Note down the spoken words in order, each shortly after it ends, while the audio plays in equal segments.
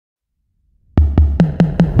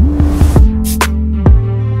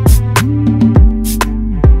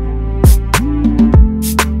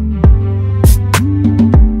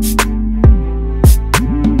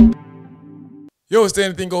Yo, it's the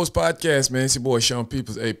Anything Goes podcast, man. It's your boy, Sean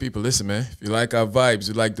Peoples. Hey, people, listen, man. If you like our vibes,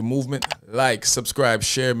 you like the movement, like, subscribe,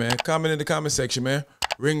 share, man. Comment in the comment section, man.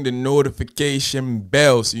 Ring the notification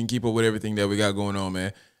bell so you can keep up with everything that we got going on,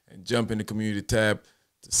 man. And jump in the community tab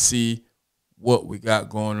to see what we got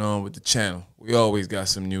going on with the channel. We always got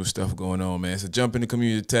some new stuff going on, man. So jump in the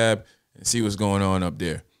community tab and see what's going on up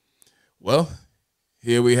there. Well,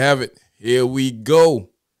 here we have it. Here we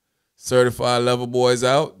go. Certified Lover Boy's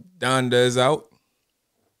out. Donda is out.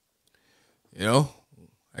 You know,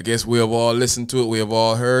 I guess we have all listened to it. We have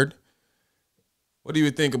all heard. What do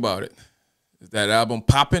you think about it? Is that album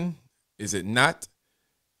popping? Is it not?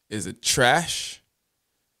 Is it trash?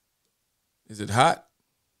 Is it hot?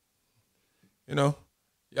 You know,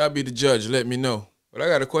 y'all be the judge. Let me know. But I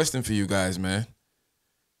got a question for you guys, man.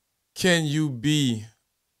 Can you be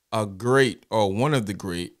a great or one of the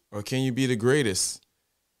great, or can you be the greatest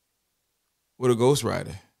with a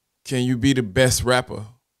ghostwriter? Can you be the best rapper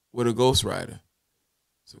with a ghostwriter?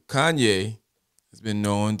 So Kanye has been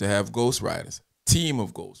known to have ghostwriters, team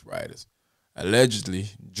of ghostwriters. Allegedly,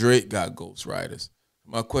 Drake got ghostwriters.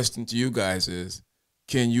 My question to you guys is,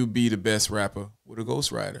 can you be the best rapper with a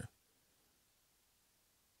ghostwriter?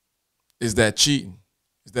 Is that cheating?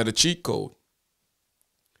 Is that a cheat code?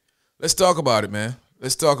 Let's talk about it, man.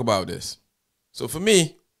 Let's talk about this. So for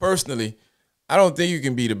me, personally, I don't think you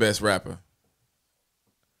can be the best rapper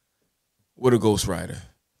with a ghostwriter.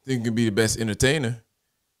 I think you can be the best entertainer.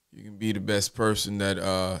 You can be the best person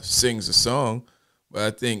that sings a song. But I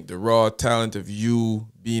think the raw talent of you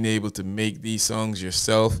being able to make these songs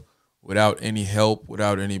yourself without any help,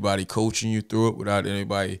 without anybody coaching you through it, without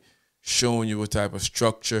anybody showing you what type of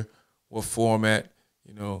structure, what format,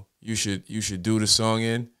 you know, you should do the song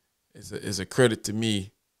in, is a credit to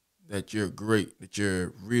me that you're great, that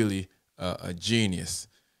you're really a genius.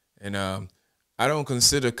 And I don't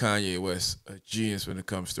consider Kanye West a genius when it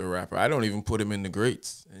comes to a rapper. I don't even put him in the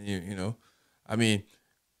greats. And you know, I mean,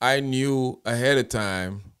 I knew ahead of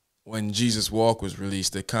time when Jesus Walk was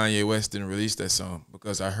released that Kanye West didn't release that song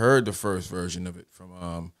because I heard the first version of it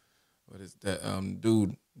from what is that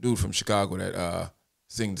dude from Chicago that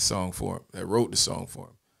sing the song for him, that wrote the song for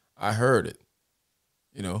him. I heard it,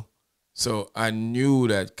 you know. So I knew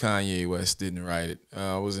that Kanye West didn't write it.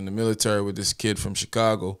 I was in the military with this kid from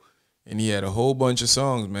Chicago, and he had a whole bunch of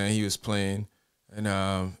songs, man, he was playing, and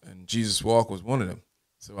Jesus Walk was one of them.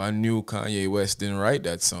 So I knew Kanye West didn't write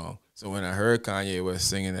that song. So when I heard Kanye West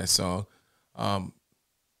singing that song,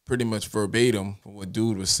 pretty much verbatim from what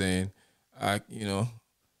dude was saying,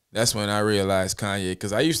 that's when I realized Kanye,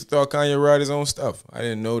 because I used to thought Kanye write his own stuff. I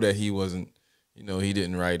didn't know that he wasn't, you know, he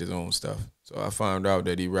didn't write his own stuff. So I found out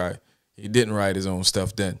that he didn't write his own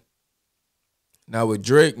stuff then. Now with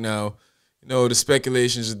Drake now, you know, the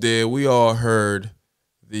speculations are there. We all heard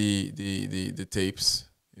the tapes,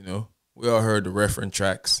 you know. We all heard the reference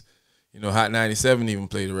tracks. You know, Hot 97 even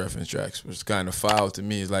played the reference tracks, which is kind of foul to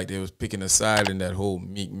me. It's like they was picking a side in that whole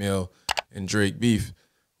Meek Mill and Drake beef,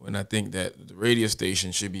 when I think that the radio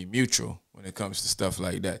station should be mutual when it comes to stuff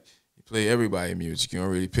like that. You play everybody music. You don't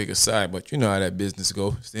really pick a side, but you know how that business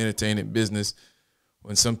goes. It's the entertainment business.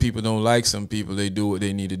 When some people don't like some people, they do what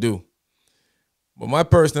they need to do. But my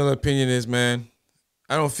personal opinion is, man,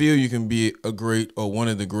 I don't feel you can be a great or one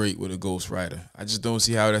of the great with a ghostwriter. I just don't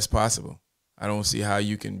see how that's possible. I don't see how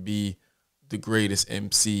you can be the greatest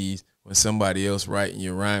MCs when somebody else writing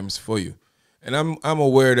your rhymes for you. And I'm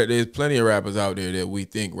aware that there's plenty of rappers out there that we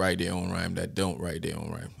think write their own rhyme that don't write their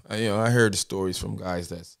own rhyme. I heard the stories from guys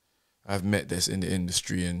that I've met that's in the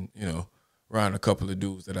industry, and you know, around a couple of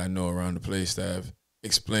dudes that I know around the place that have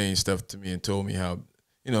explained stuff to me and told me how,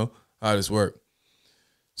 you know, how this works.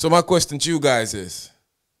 So my question to you guys is,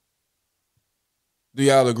 do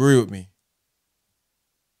y'all agree with me?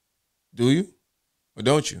 Do you or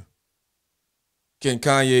don't you? Can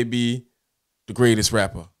Kanye be the greatest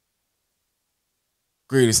rapper,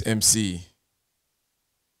 greatest MC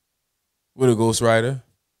with a ghostwriter?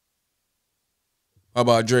 How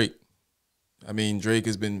about Drake? I mean, Drake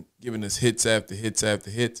has been giving us hits after hits after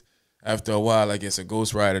hits. After a while, I guess a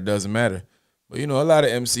ghostwriter doesn't matter. But, you know, a lot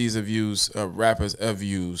of MCs have used, rappers have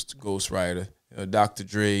used ghostwriter. You know, Dr.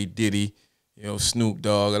 Dre, Diddy, you know, Snoop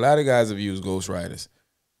Dogg. A lot of guys have used ghostwriters.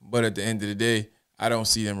 But at the end of the day, I don't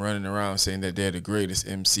see them running around saying that they're the greatest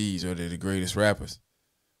MCs or they're the greatest rappers.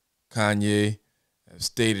 Kanye has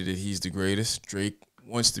stated that he's the greatest. Drake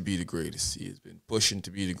wants to be the greatest. He has been pushing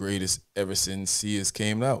to be the greatest ever since he has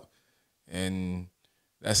came out. And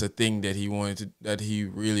that's a thing that he wanted to, that he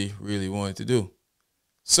really, really wanted to do.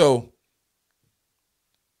 So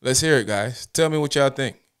let's hear it, guys. Tell me what y'all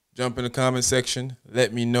think. Jump in the comment section.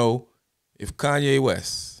 Let me know if Kanye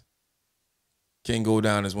West can go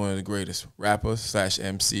down as one of the greatest rappers slash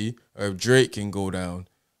MC, or if Drake can go down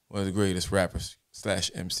one of the greatest rappers slash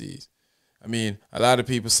MCs. I mean, a lot of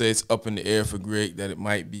people say it's up in the air for Drake, that it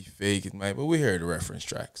might be fake, but we hear the reference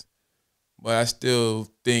tracks. But I still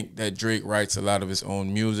think that Drake writes a lot of his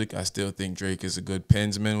own music. I still think Drake is a good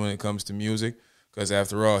pensman when it comes to music, because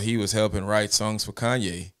after all, he was helping write songs for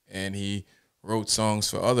Kanye, and he wrote songs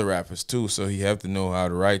for other rappers too. So he have to know how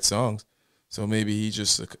to write songs. So maybe it's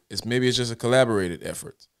just a collaborated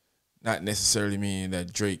effort, not necessarily meaning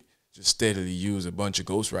that Drake just steadily use a bunch of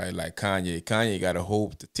ghostwriters like Kanye. Kanye got a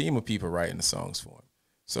whole team of people writing the songs for him.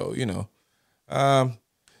 So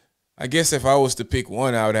I guess if I was to pick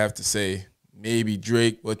one, I would have to say maybe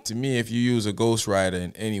Drake. But to me, if you use a ghostwriter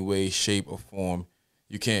in any way, shape, or form,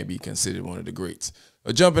 you can't be considered one of the greats.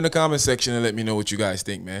 But jump in the comment section and let me know what you guys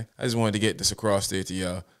think, man. I just wanted to get this across there to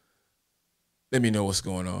y'all. Let me know what's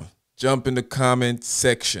going on. Jump in the comment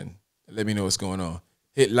section and let me know what's going on.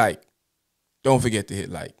 Hit like. Don't forget to hit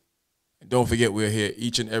like. And don't forget, we're here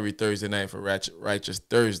each and every Thursday night for Righteous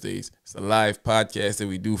Thursdays. It's a live podcast that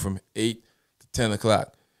we do from 8 to 10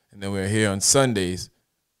 o'clock. And then we're here on Sundays,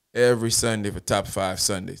 every Sunday for Top 5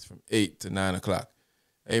 Sundays from 8 to 9 o'clock.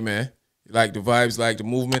 Hey, man. You like the vibes, like the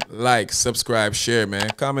movement? Like, subscribe, share, man.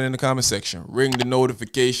 Comment in the comment section. Ring the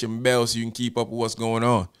notification bell so you can keep up with what's going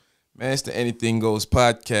on. Man, it's the Anything Goes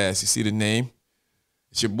podcast. You see the name?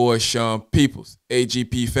 It's your boy, Sean Peoples,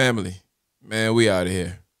 AGP family. Man, we out of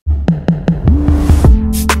here.